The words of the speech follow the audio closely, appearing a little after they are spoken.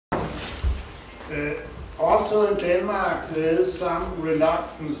Also in Denmark, there is some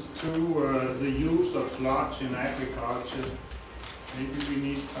reluctance to the use of sludge in agriculture. Maybe we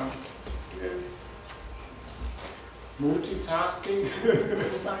need some. Yes. Multitasking.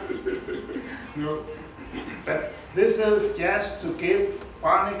 No. But this is just to give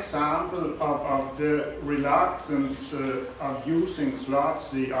one example of the reluctance of using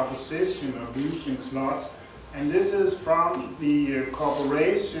sludge, the opposition of using sludge. And this is from the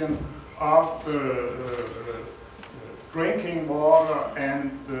Corporation of Drinking Water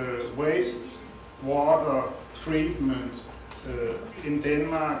and Wastewater Treatment in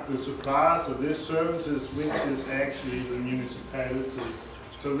Denmark, the suppliers of these services, which is actually the municipalities.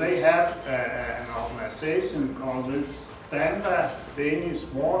 So they have an organization called this Danish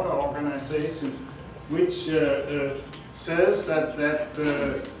Water Organization, which says that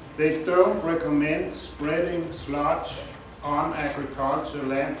they don't recommend spreading sludge on agricultural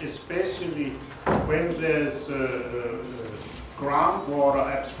land, especially when there's groundwater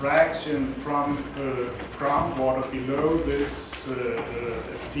abstraction from groundwater below this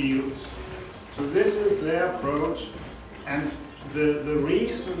fields. So this is their approach, and the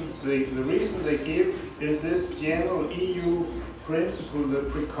reason they give is this general EU principle, the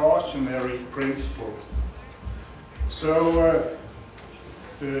precautionary principle. So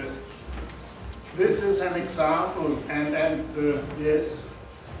this is an example, and yes,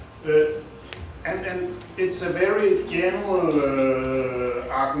 and it's a very general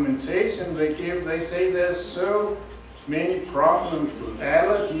argumentation they give. They say there's so many problems with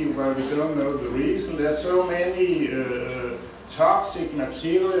allergy where we don't know the reason. There's so many toxic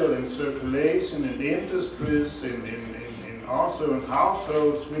material in circulation in industries, also in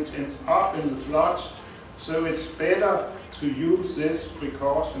households, which ends up in the sludge. So it's better to use this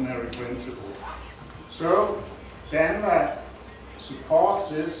precautionary principle. So Denmark supports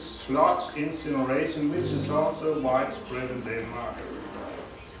this sludge incineration, which is also widespread in Denmark.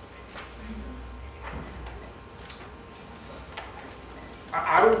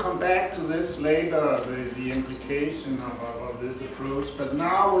 I will come back to this later, the implication of this approach, but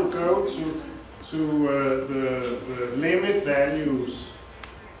now we'll go to the limit values,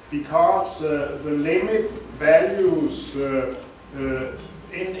 because the limit values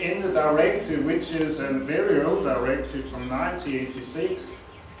in the directive, which is a very old directive from 1986,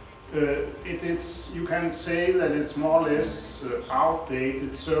 you can say that it's more or less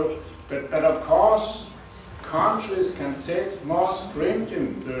outdated. So, but of course, countries can set more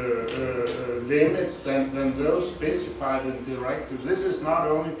stringent limits than those specified in the directive. This is not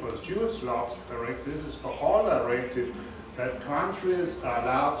only for the sewage sludge directive, this is for all directives, that countries are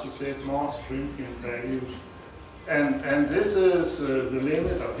allowed to set more stringent values. And this is the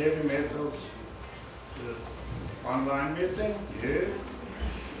limit of heavy metals. One line missing? Yes.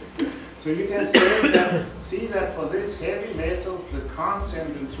 So you can see that for this heavy metals, the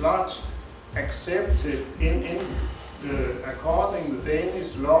content in sludge accepted according to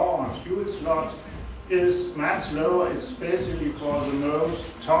Danish law on sewage sludge is much lower, especially for the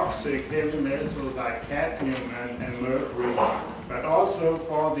most toxic heavy metals like cadmium and mercury. But also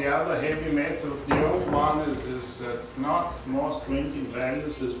for the other heavy metals, the only one that's not more stringent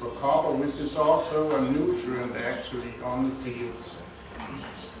values is for copper, which is also a nutrient actually on the fields.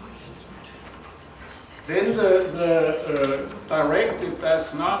 Then the directive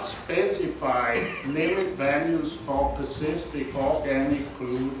does not specify limit values for persistent organic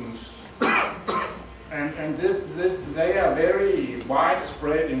pollutants. And they are very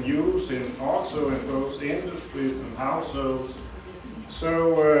widespread in use also in both industries and households.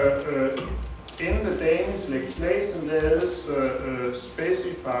 So in the Danish legislation there is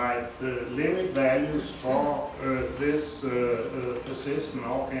specified limit values for this persistent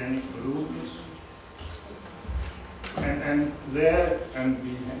organic pollutants. And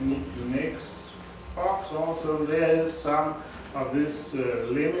we need the next box also, there is some of these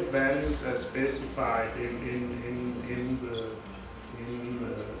limit values as specified in the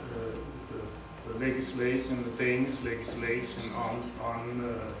legislation, the Danish legislation on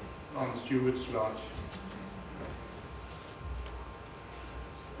sewage sludge.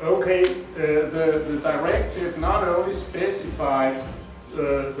 Okay, the directive not only specifies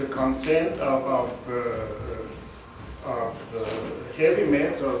the content of heavy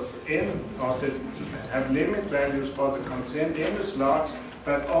metals have limit values for the content in the sludge,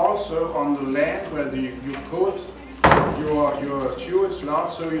 but also on the land where you put your sewage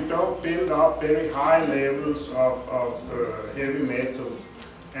sludge, so you don't build up very high levels of heavy metals.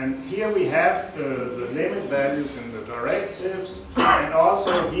 And here we have the limit values in the directives, and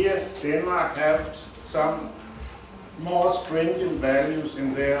also here Denmark has some more stringent values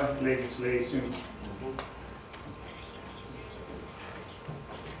in their legislation.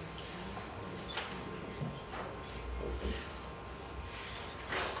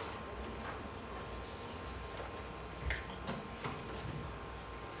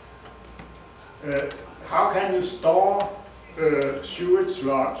 How can you store sewage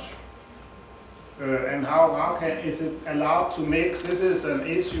sludge? And how is it allowed to mix? This is an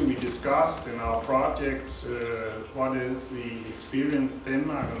issue we discussed in our project. What is the experience in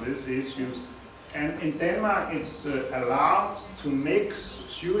Denmark on these issues? And in Denmark, it's allowed to mix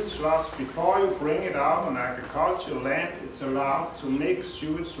sewage sludge before you bring it out on agricultural land. It's allowed to mix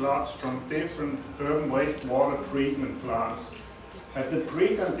sewage sludge from different urban wastewater treatment plants. But the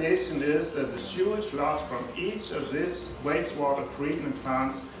precondition is that the sewage sludge from each of these wastewater treatment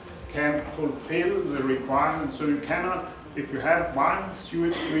plants can fulfill the requirements. So you cannot, if you have one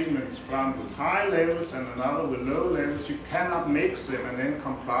sewage treatment plant with high levels and another with low levels, you cannot mix them and then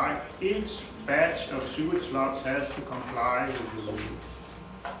comply. Each batch of sewage sludge has to comply with the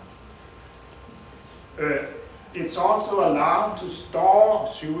rules. It's also allowed to store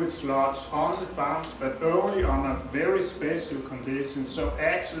sewage sludge on the farms, but only on a very special condition. So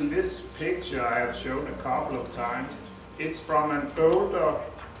actually this picture I have shown a couple of times, it's from an older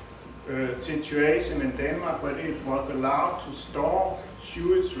situation in Denmark where it was allowed to store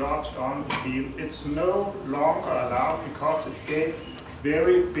sewage sludge on the field. It's no longer allowed because it gave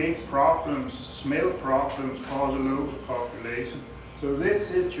very big problems, smell problems for the local population. So this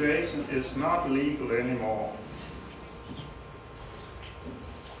situation is not legal anymore.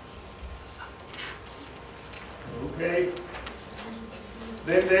 Okay.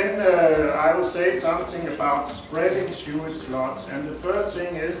 Then I will say something about spreading sewage sludge. And the first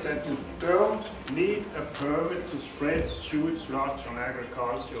thing is that you don't need a permit to spread sewage sludge on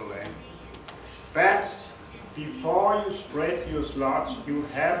agricultural land. But before you spread your sludge, you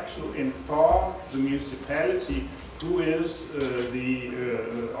have to inform the municipality who is the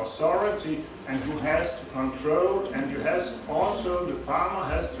authority and who has to control, and you has also, the farmer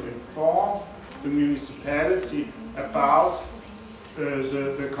has to inform the municipality about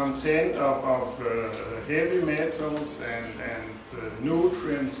the content of heavy metals and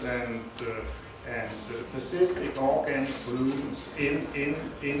nutrients and persistent organic pollutants in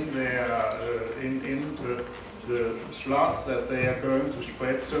the sludge that they are going to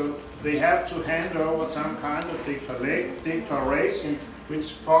spread. So they have to hand over some kind of declaration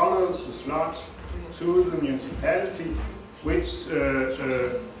which follows the sludge to the municipality, which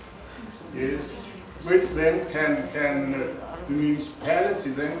then can the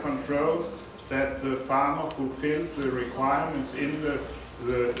municipality then controls that the farmer fulfills the requirements in the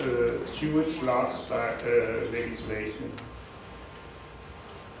sewage sludge legislation.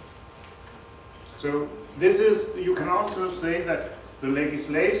 So this is, you can also say that the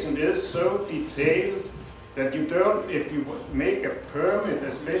legislation is so detailed that you don't, if you make a permit,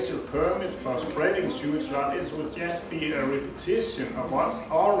 a special permit for spreading sewage sludge, it would just be a repetition of what's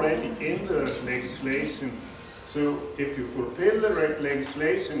already in the legislation. So if you fulfill the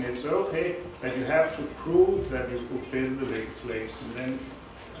legislation, it's okay, but you have to prove that you fulfill the legislation. Then,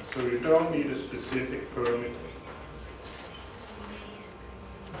 so you don't need a specific permit.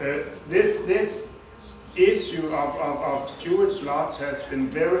 This issue of sewage sludge has been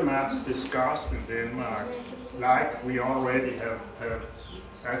very much discussed in Denmark, like we already have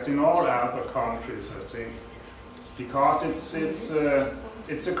as in all other countries, I think, because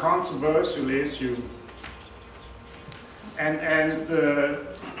it's a controversial issue. And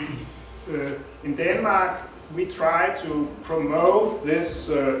in Denmark, we try to promote this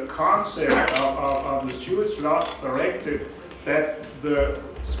concept of the sewage sludge directive, that the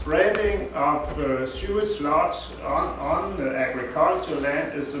spreading of sewage sludge on the agricultural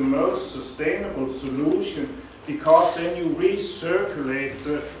land is the most sustainable solution, because then you recirculate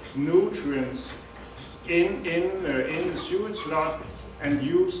the nutrients in the sewage sludge and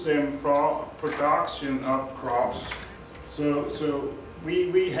use them for production of crops. So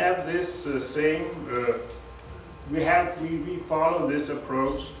we have this same, we follow this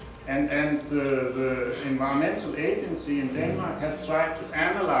approach, and the environmental agency in Denmark has tried to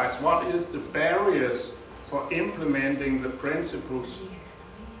analyze what is the barriers for implementing the principles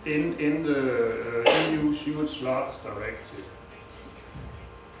in the EU sewage sludge directive.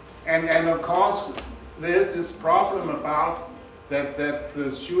 And of course there's this problem about that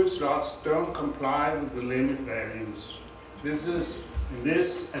the sewage sludge don't comply with the limit values. This is,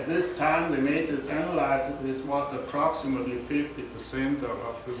 at this time they made this analysis, it was approximately 50%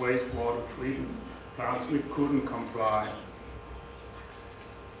 of the wastewater treatment plants which couldn't comply.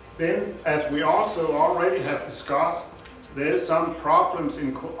 Then, as we also already have discussed, there's some problems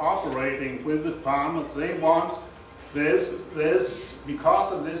in cooperating with the farmers. They want,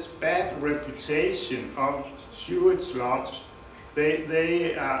 because of this bad reputation of sewage sludge,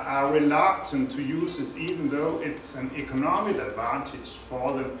 they are reluctant to use it, even though it's an economic advantage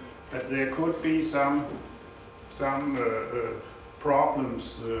for them. But there could be some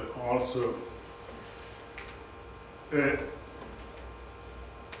problems also.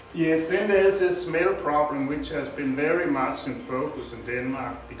 Yes, then there's this smell problem, which has been very much in focus in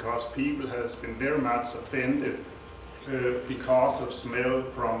Denmark, because people has been very much offended because of smell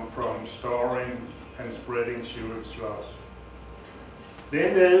from storing and spreading sewage sludge.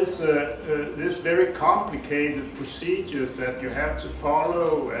 Then there's this very complicated procedures that you have to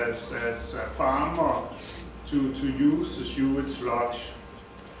follow as a farmer to use the sewage sludge.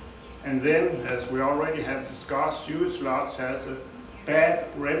 And then, as we already have discussed, sewage sludge has a bad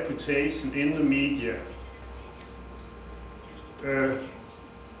reputation in the media.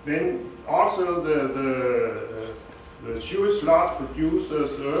 Then also the sewage sludge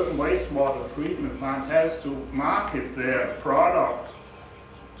producers, the urban wastewater treatment plant, has to market their product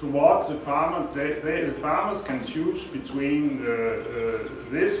towards the farmer. The farmers can choose between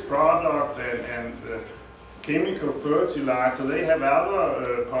this product and chemical fertilizer. They have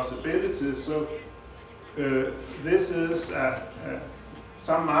other possibilities. So this is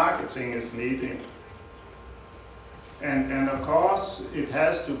some marketing is needed, and of course it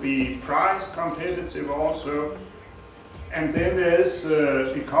has to be price competitive also. And then there's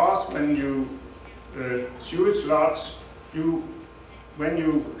because when you sewage sludge, when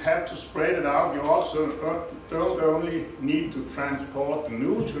you have to spread it out, you also don't only need to transport the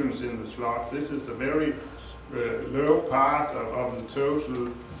nutrients in the sludge. This is a very low part of the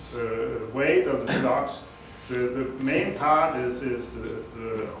total weight of the sludge. The main part is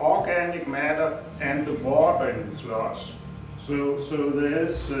the organic matter and the water in the sludge. So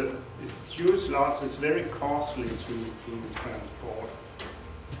there's sewage sludge is very costly to transport.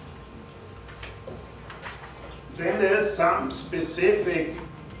 Then there's some specific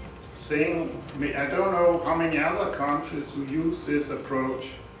thing. I don't know how many other countries who use this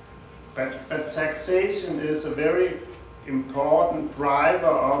approach, but taxation is a very important driver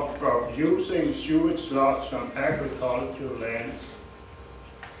of using sewage sludge on agricultural land.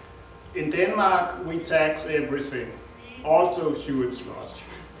 In Denmark, we tax everything, also sewage sludge.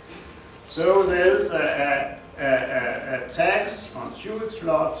 So there's a tax on sewage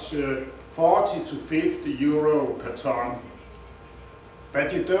sludge, 40 to 50 euro per ton.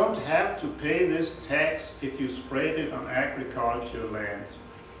 But you don't have to pay this tax if you spread it on agricultural land.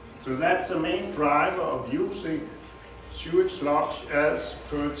 So that's the main driver of using sewage sludge as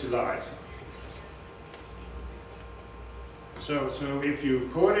fertilizer. So if you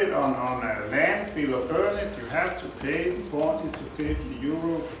put it on a landfill or burn it, you have to pay 40 to 50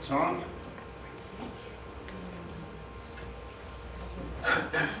 euro per ton.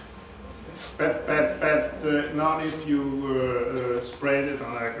 But not if you spread it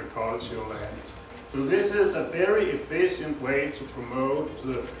on agricultural land. So this is a very efficient way to promote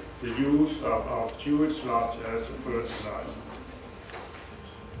the use of sewage sludge as a fertilizer.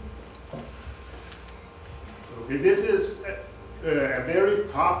 Okay, this is a very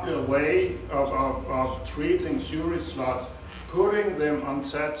popular way of treating sewage sludge, putting them on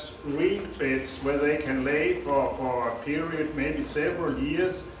such reed beds where they can lay for a period, maybe several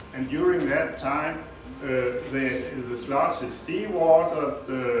years, and during that time the sludge is dewatered,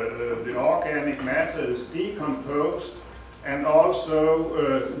 the organic matter is decomposed, and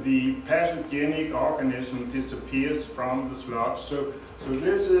also the pathogenic organism disappears from the sludge. So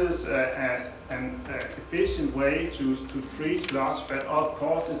this is an efficient way to treat sludge, but of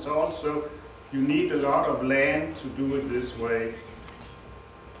course it's also, you need a lot of land to do it this way.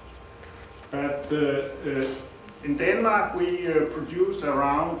 But in Denmark we produce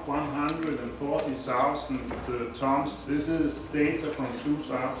around 140,000 tons. This is data from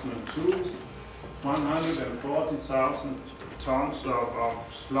 2002. 140,000 tons of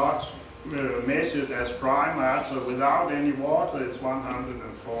sludge measured as dry matter without any water is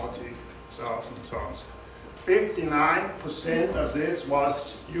 140,000 tons. 59% of this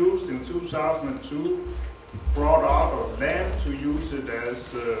was used in 2002, brought out of land to use it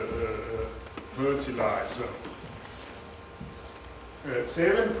as fertilizer.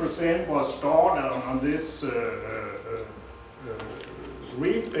 7% was stored on this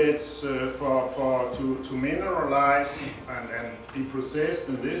reed beds to mineralize and be processed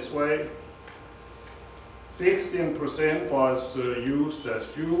in this way. 16% was used as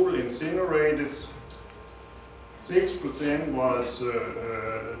fuel, incinerated, 6% was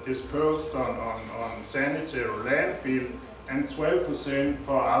disposed on sanitary landfill, and 12%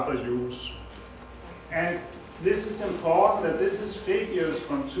 for other use. And this is important that this is figures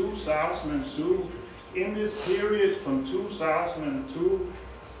from 2002. In this period from 2002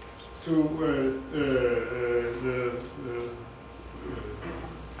 to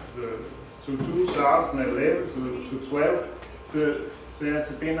 2011 to 12,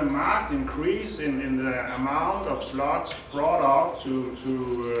 there's been a marked increase in the amount of sludge brought out to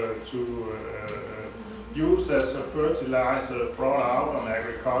used as a fertilizer brought out on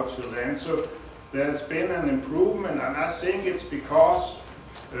agricultural land. So there's been an improvement, and I think it's because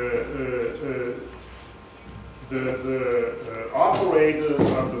the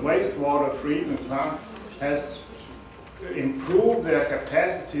operators of the wastewater treatment plant has improved their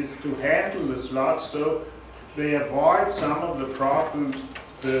capacities to handle the sludge, so they avoid some of the problems.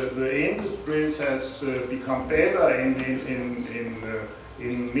 The industries has become better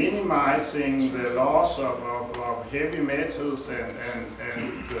in minimizing the loss of heavy metals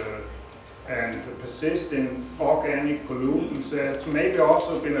and persistent organic pollutants. There's maybe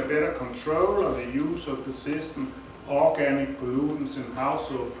also been a better control of the use of persistent organic pollutants in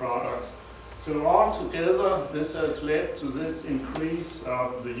household products. So altogether, this has led to this increase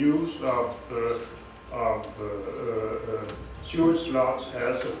of the use of sewage sludge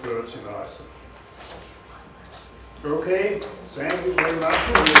as a fertilizer. Okay, thank you very much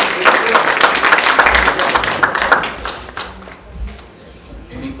for your attention.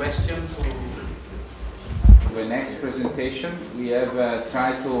 Any questions? The next presentation, we have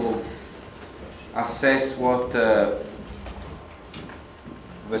tried to assess what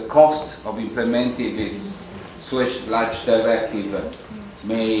the cost of implementing this Sewage Sludge Directive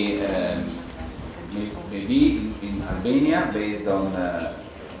may be in Albania, based on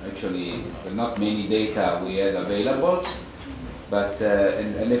actually not many data we had available, but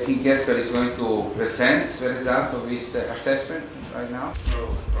and I think Jesper is going to present the results of this assessment right now.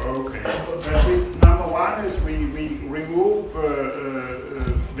 Oh, okay. Number one is we remove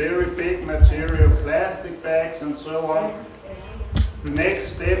very big material, plastic bags and so on. The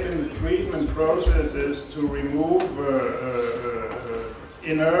next step in the treatment process is to remove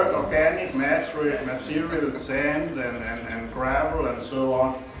inert organic material, sand and gravel and so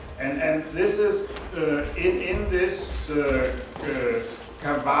on. And this is in this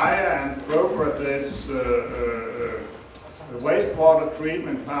Kavaya and Progress wastewater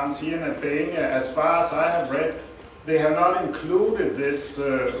treatment plants here in Albania. As far as I have read, they have not included this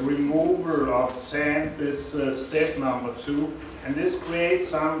removal of sand, this step number 2. And this creates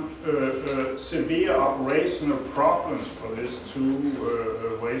some severe operational problems for these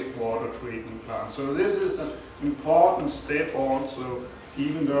 2 wastewater treatment plants. So this is an important step also,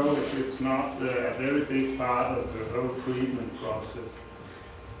 even though it's not a very big part of the whole treatment process.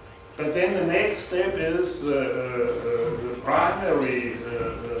 But then the next step is the primary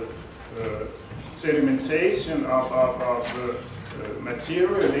sedimentation of the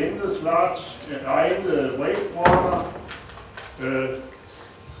material in the sludge, in the wastewater.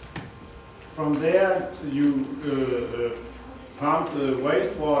 From there you pump the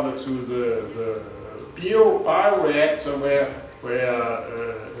wastewater to the bioreactor where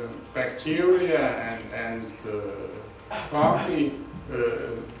bacteria and fungi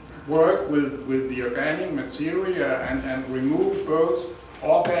work with the organic materia and remove both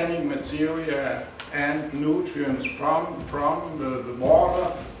organic materia and nutrients from the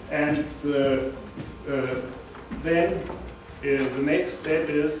water. And then the next step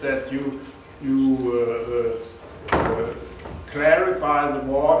is that you clarify the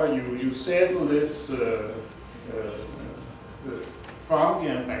water, you settle this fungi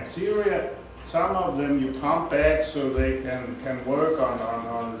and bacteria. Some of them you pump back so they can work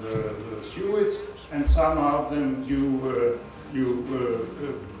on the sewage, and some of them you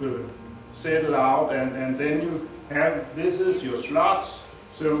settle out, and then you have, this is your sludge.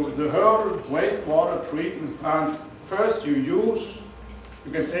 So the whole wastewater treatment plant, first you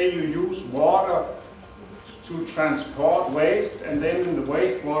can say you use water to transport waste, and then in the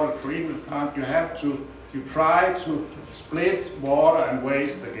wastewater treatment plant you try to split water and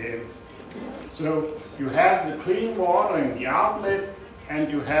waste again. So you have the clean water in the outlet,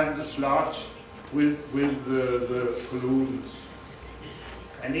 and you have the sludge with the pollutants.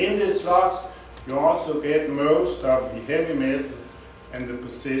 And in this sludge you also get most of the heavy metals and the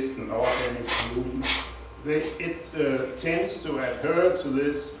persistent organic pollutants. It tends to adhere to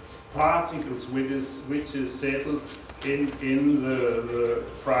these particles which is settled in the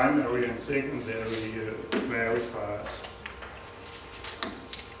primary and secondary clarifiers.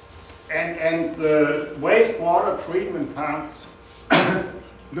 And the wastewater treatment plants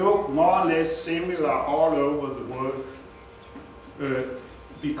look more or less similar all over the world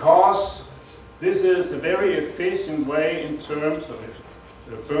because this is a very efficient way in terms of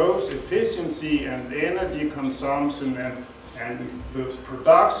both efficiency and energy consumption and the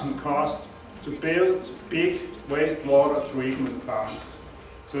production cost to build big wastewater treatment plants.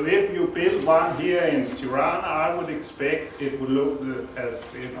 So if you build one here in Tirana, I would expect it would look as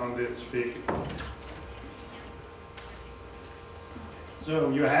seen on this figure. So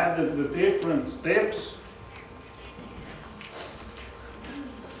you have the different steps.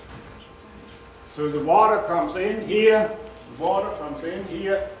 So the water comes in here,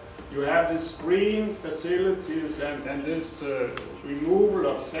 you have this screen facilities and this removal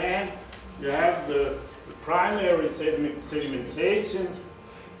of sand. You have the primary sedimentation.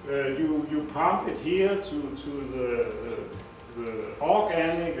 You pump it here to the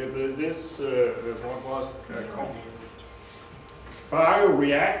organic, what was it called?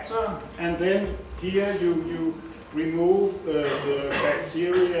 Bioreactor, and then here you remove the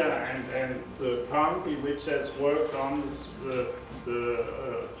bacteria and the fungi which has worked on the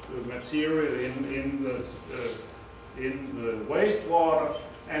material in the wastewater,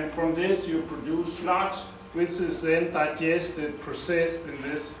 and from this you produce sludge, which is then digested, processed in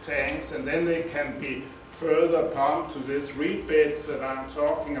these tanks, and then they can be further pumped to these reed beds that I'm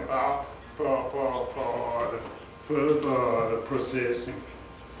talking about for further processing.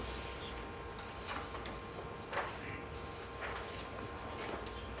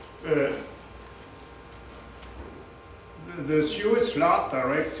 The Sewage Sludge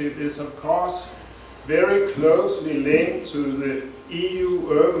Directive is, of course, very closely linked to the EU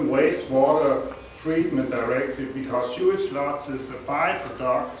Urban Wastewater Treatment Directive because sewage sludge is a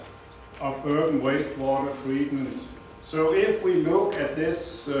byproduct of urban wastewater treatment. So if we look at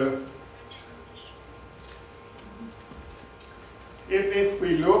this, if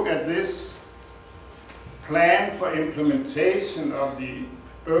we look at this plan for implementation of the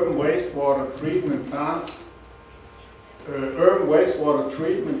urban wastewater treatment plant, urban wastewater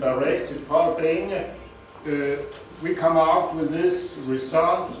treatment directive for Albania, we come out with this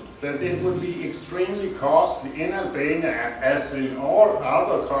result that it would be extremely costly in Albania, as in all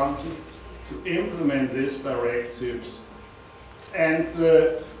other countries, to implement these directives. And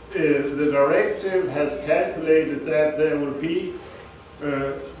the directive has calculated that there will be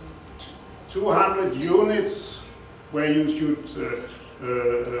 200 units where you should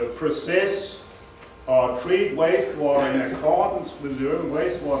process or treat wastewater in accordance with the Urban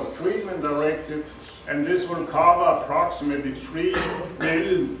Wastewater Treatment Directive, and this will cover approximately 3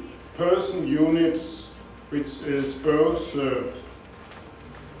 million person units, which is both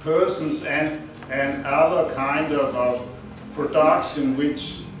persons and other kind of production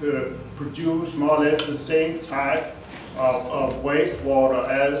which produce more or less the same type of wastewater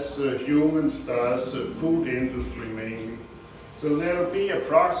as humans does, food industry mainly. So there will be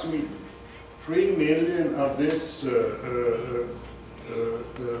approximately 3 million of this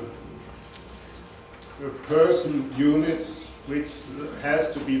person units which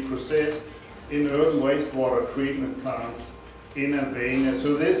has to be processed in urban wastewater treatment plants in Albania.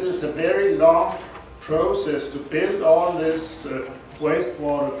 So this is a very long process to build all these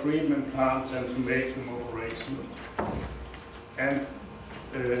wastewater treatment plants and to make them operational. And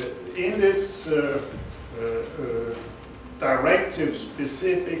in this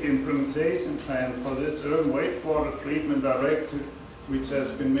directive-specific implementation plan for this urban wastewater treatment directive, which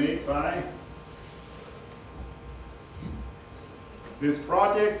has been made by this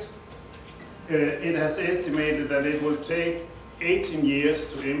project, it has estimated that it will take 18 years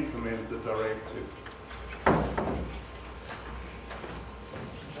to implement the directive.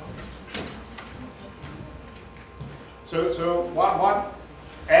 So what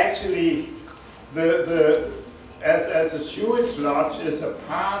actually as a sewage sludge is a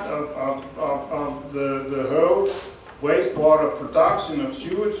part of the whole wastewater production of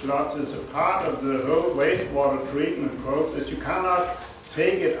sewage sludge is a part of the whole wastewater treatment process. You cannot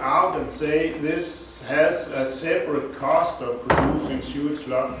take it out and say this has a separate cost of producing sewage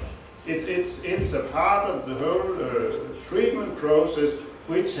sludge. It's a part of the whole treatment process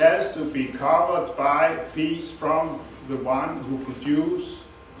which has to be covered by fees from the one who produce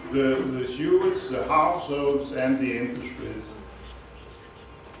the sewage, the households and the industries.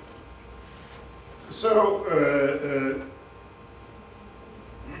 So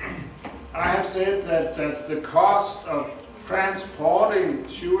I have said that the cost of transporting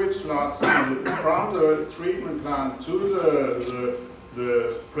sewage sludge from the treatment plant to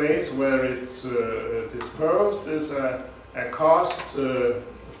the place where it's disposed is a cost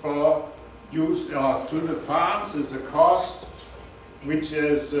for use to the farms is a cost which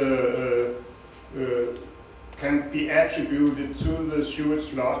is can be attributed to the sewage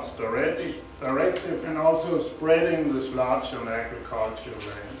sludge directive and also spreading the sludge on agricultural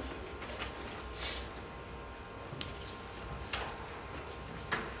land.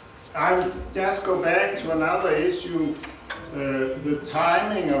 I will just go back to another issue, the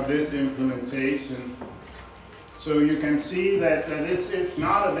timing of this implementation. So you can see that it's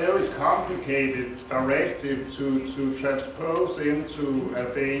not a very complicated directive to transpose into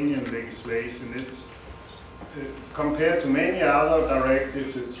Albanian legislation. It's compared to many other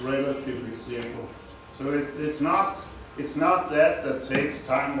directives, it's relatively simple. So it's not that takes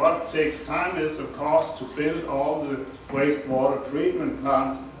time. What takes time is, of course, to build all the wastewater treatment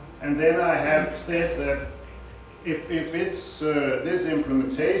plants. And then I have said that if it's this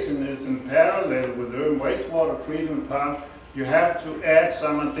implementation is in parallel with the wastewater treatment plant, you have to add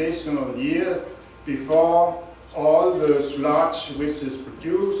some additional year before all the sludge which is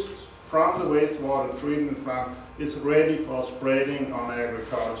produced from the wastewater treatment plant is ready for spreading on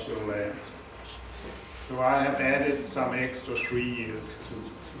agricultural land. So I have added some extra 3 years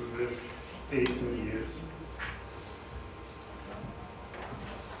to this 18 years.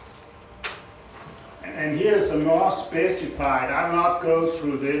 And here's a more specified, I'll not go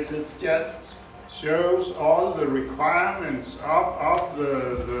through this, it just shows all the requirements of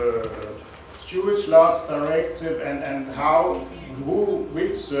the sewage sludge directive and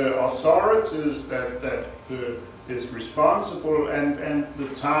which authorities that is responsible and the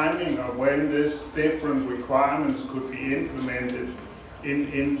timing of when these different requirements could be implemented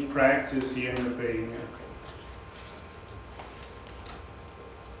in practice here in Albania.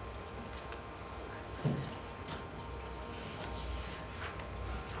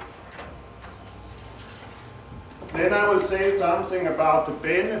 Then I will say something about the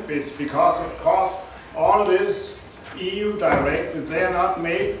benefits, because of course all this EU directives, they are not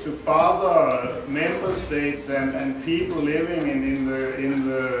made to bother member states and people living in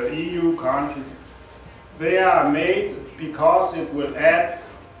the EU countries. They are made because it will add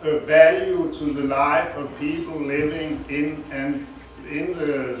a value to the life of people living in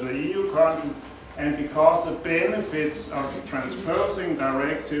the EU countries, and because the benefits of transposing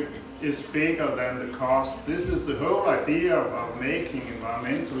directive is bigger than the cost. This is the whole idea of making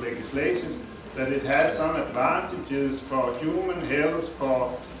environmental legislation, that it has some advantages for human health,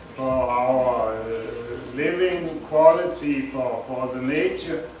 for our living quality, for the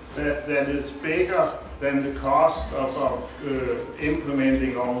nature, that is bigger than the cost of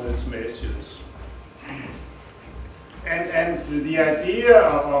implementing all these measures. And the idea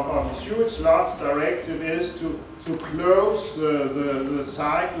of the sewage sludge directive is to close the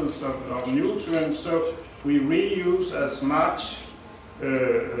cycles of nutrients, so we reuse as much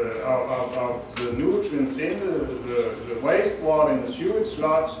of the nutrients in the wastewater, in the sewage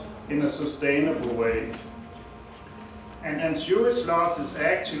sludge, in a sustainable way. And sewage sludge is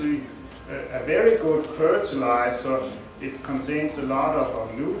actually a very good fertilizer. It contains a lot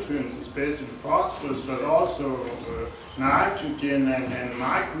of nutrients, especially phosphorus, but also nitrogen and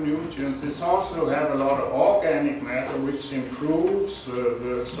micronutrients. It also have a lot of organic matter, which improves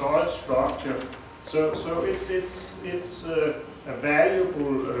the soil structure. So it's a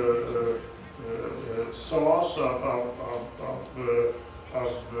valuable source of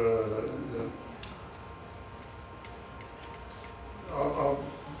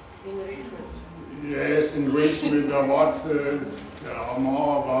yes, enrichment of what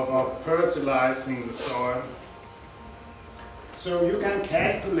more of fertilizing the soil. So you can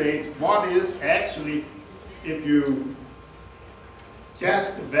calculate what is actually, if you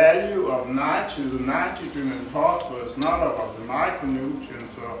just the value of nitrogen and phosphorus, not of the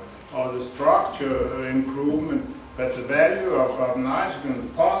micronutrients or the structure improvement, but the value of nitrogen and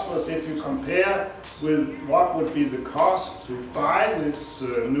phosphorus, if you compare with what would be the cost to buy these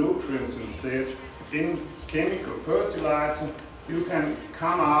nutrients instead in chemical fertilizer, you can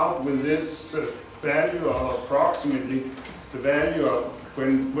come out with this value of approximately the value of,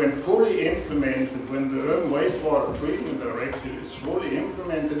 when fully implemented, when the wastewater treatment directive is fully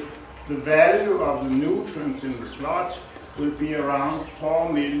implemented, the value of the nutrients in the sludge will be around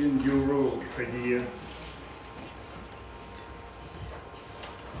 €4 million per year.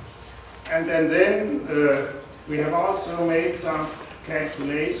 And then we have also made some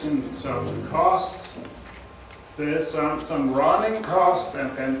calculations of the costs. There's some running cost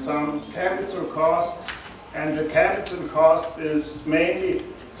and some capital costs. And the capital cost is mainly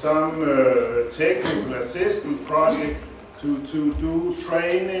some technical assistance project to do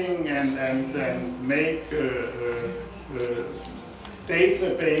training and make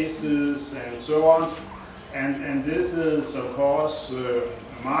databases and so on. And this is, of course, a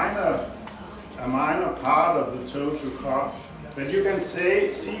minor part of the total cost. But you can see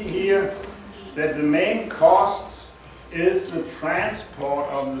here that the main cost is the transport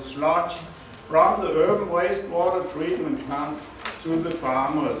of the sludge from the urban wastewater treatment plant to the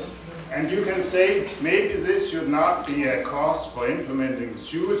farmers. And you can say maybe this should not be a cost for implementing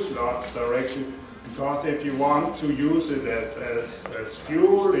sewage sludge directive, because if you want to use it as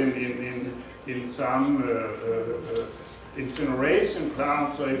fuel in some incineration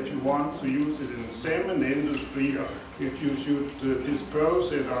plants, or if you want to use it in the cement industry, or if you should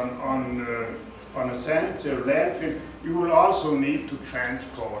dispose it on a sanitary landfill, you will also need to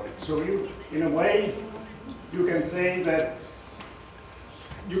transport it. So you, in a way, you can say that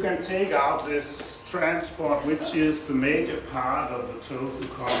you can take out this transport, which is the major part of the total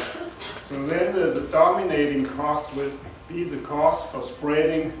cost. So then the dominating cost will be the cost for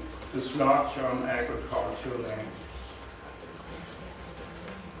spreading the sludge on agricultural land.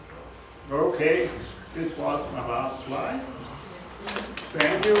 Okay, this was my last slide.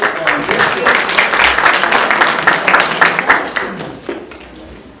 Thank you.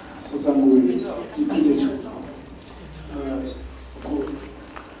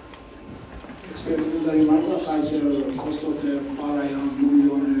 Experimentul rimarca face costul de para e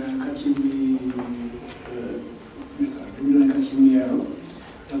 1,4 milioane euro,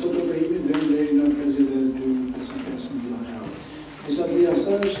 dar totul pe ei vende în cazul de 2,5 milioane euro. Deci, la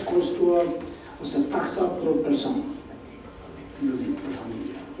asta și costul o să taxa per persoană, per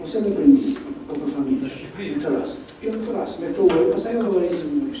familie. O să ne prendi per familie. Înțeles. Eu înțeles. Metro voi, asta e o călărie să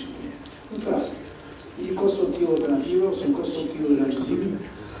nu știu. Înțeles. E costul tău operativ, sunt costul tău realizabil.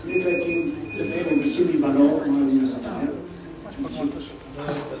 Mentre timp de teme vicini valori, mai bine să tare. Dar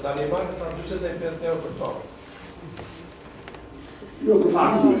Danemarca traduce de peste euro per tonno. Eu cu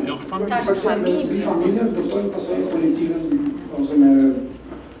familie. De familie, după ce pasă în politică, o să merg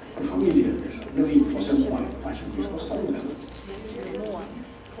cu familie. Nu vin, o să moară.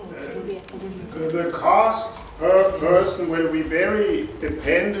 The cost per person will be very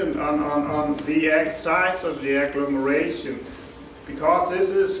dependent on the size of the agglomeration, because this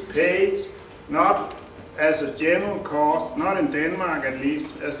is paid not as a general cost, not in Denmark at least,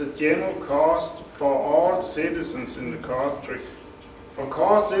 as a general cost for all citizens in the country. Of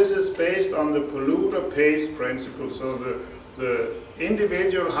course, this is based on the polluter pays principle, so the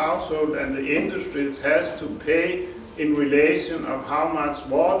individual household and the industries has to pay in relation of how much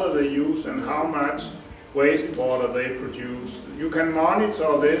water they use and how much wastewater they produce. You can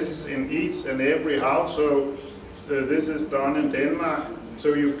monitor this in each and every household. This is done in Denmark, so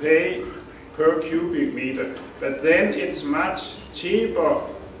you pay per cubic meter. But then it's much cheaper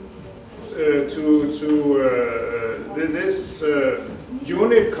this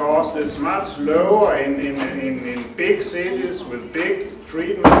unit cost is much lower in big cities with big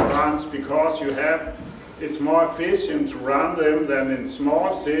treatment plants, because it's more efficient to run them than in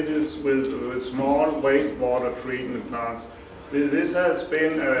small cities with small wastewater treatment plants. This has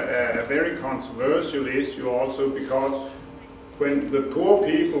been a very controversial issue also, because when the poor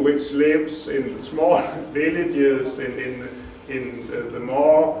people which lives in small villages in the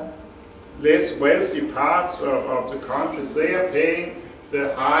more less wealthy parts of the countries, they are paying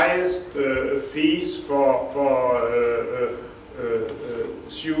the highest fees for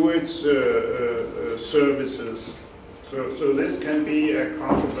sewage services. So this can be a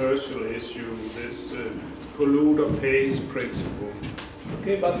controversial issue, this polluter pays principle.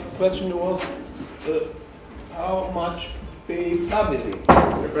 Okay, but the question was how much pay family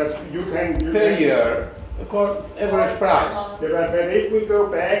But you per year, average price. Yeah, but if we go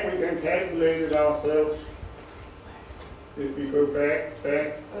back, we can calculate it ourselves. If we go back.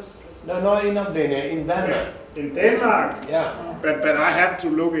 No, not in Denmark. In Denmark? Yeah. But I have to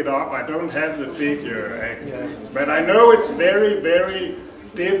look it up. I don't have the figure actually. Yeah. But I know it's very, very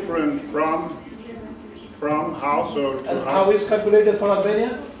different from household to household. How is calculated for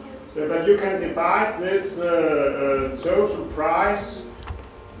Albania? Yeah, but you can divide this total price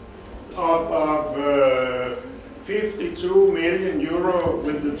of 52 million euro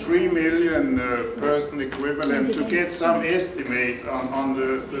with the 3 million person equivalent to get some estimate on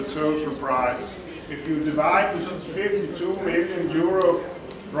the total price. If you divide the 52 million euro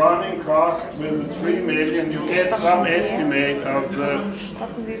running cost with the 3 million, you get some estimate of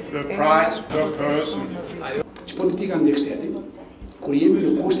the price per person. Politika ndeksteti, kur jemi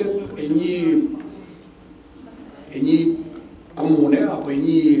në kushtet e një komune apo e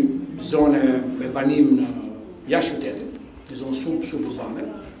një zone me banim në jashtë qytetit, një zonë suburbane,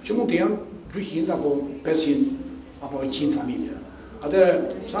 që mund të jenë 200 apo 500 apo 100 familje.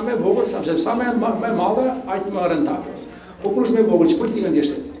 Sa më vogël, sa më e madhe, aq më rentable. Po kur është më vogël, çfarë ti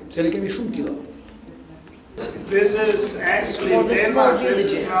mendjesh ti? Se ne kemi shumë tilla. This is actually in Denmark,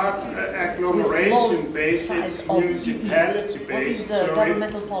 this is not agglomeration based, it's municipality based. So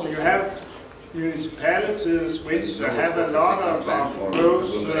you have municipalities which have a lot of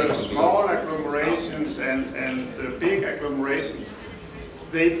those small agglomerations and big agglomerations.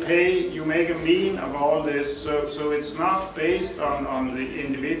 They pay, you make a mean of all this, so it's not based on the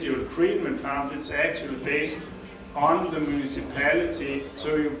individual treatment plant, it's actually based on the municipality.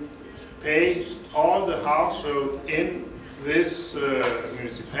 So you pay all the household in this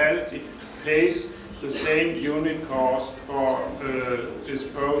municipality pays the same unit cost for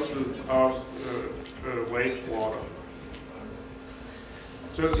disposal of wastewater.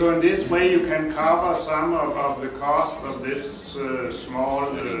 So in this way you can cover some of the cost of this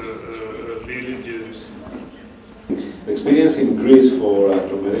small villages. The experience in Greece for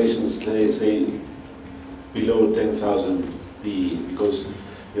agglomerations, say below 10,000 PE, because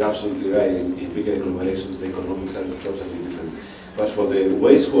you're absolutely right, in bigger agglomerations the economics are totally different. But for the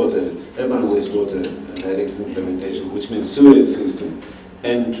wastewater, urban wastewater direct implementation, which means sewage system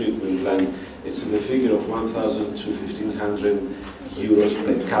and treatment plant, it's in the figure of 1,000 to 1,500 euros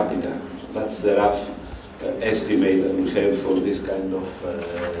per capita. That's the rough estimate that we have for this kind of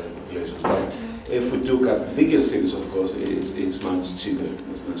population. But if we look at bigger cities, of course, it's much cheaper.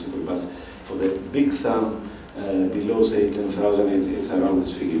 It's much cheaper. But for the big sum, below say 10,000, it's around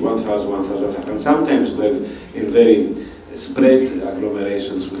this figure, 1,000, 1,500. Sometimes we have in very spread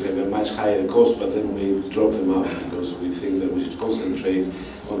agglomerations we have a much higher cost, but then we drop them out because we think that we should concentrate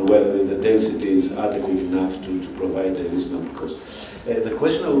on whether the density is adequate enough to provide a reasonable cost. The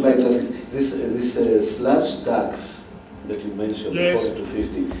question I would like to ask is this sludge tax that you mentioned, yes. 40 to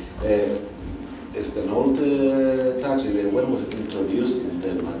 50. Is it an old tax? When was it introduced in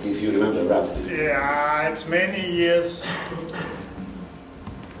Denmark, if you remember roughly? Yeah, it's many years.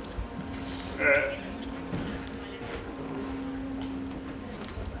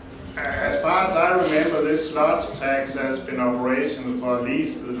 As far as I remember, this sludge tax has been operational for at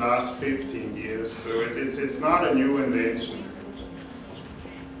least the last 15 years, so it's not a new invention.